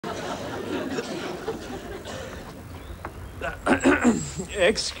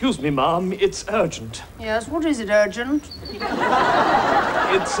Excuse me, ma'am. It's urgent. Yes, what is it, urgent?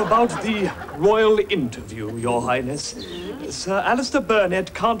 It's about the royal interview, Your Highness. Sir Alistair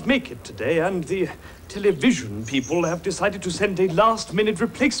Burnett can't make it today, and the television people have decided to send a last-minute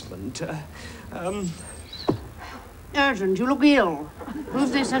replacement. Urgent, you look ill. Who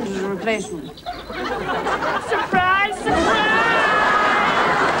have they sent as a replacement? Surprise, surprise!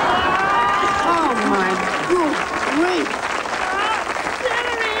 Oh, my good grief.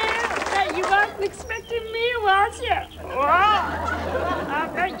 Cilla, you weren't expecting me, was you? I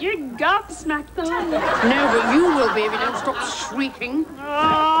bet you're gobsmacked on. No, but you will be if you don't stop shrieking.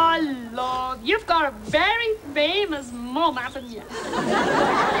 Oh, Lord, you've got a very famous mum, haven't you?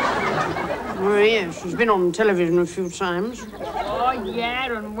 Oh, yes, she's been on television a few times. Oh,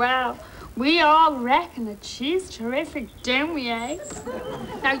 yeah, and well, we all reckon that she's terrific, don't we, eh?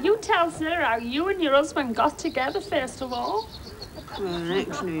 Now, you tell Cilla how you and your husband got together, first of all. Well,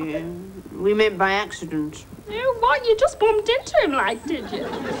 actually, we met by accident. You what? You just bumped into him, like, did you?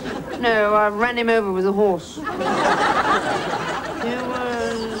 No, I ran him over with a horse. He was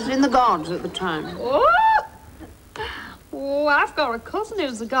in the Guards at the time. Oh! Oh, I've got a cousin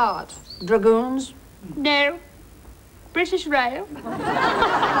who's a guard. Dragoons? No. British Rail.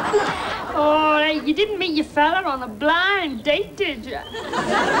 Oh, hey, you didn't meet your fella on a blind date, did you?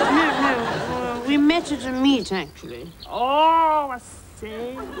 No. We met at a meet, actually. Oh, I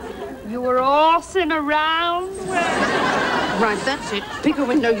see. You were horsing around. Right, that's it. Pick a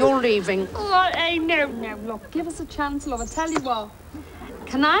window, you're leaving. Oh, hey, no. Look, give us a chance, love. I tell you what.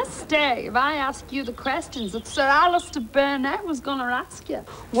 Can I stay if I ask you the questions that Sir Alistair Burnett was going to ask you?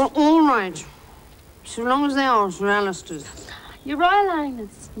 Well, all right. So long as they are Sir Alistair's. Your Royal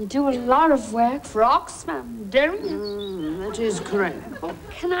Highness, you do a lot of work for Oxfam, don't you? That is correct. Oh,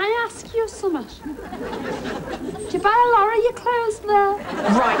 can I ask you something? Do you buy a lot of your clothes there?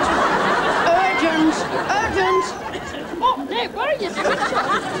 Right. Urgent! Oh, no, what are you doing?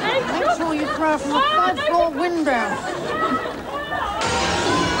 Make sure you throw from a five-floor window.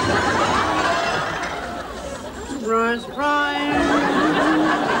 Surprise, surprise.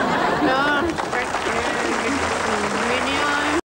 No.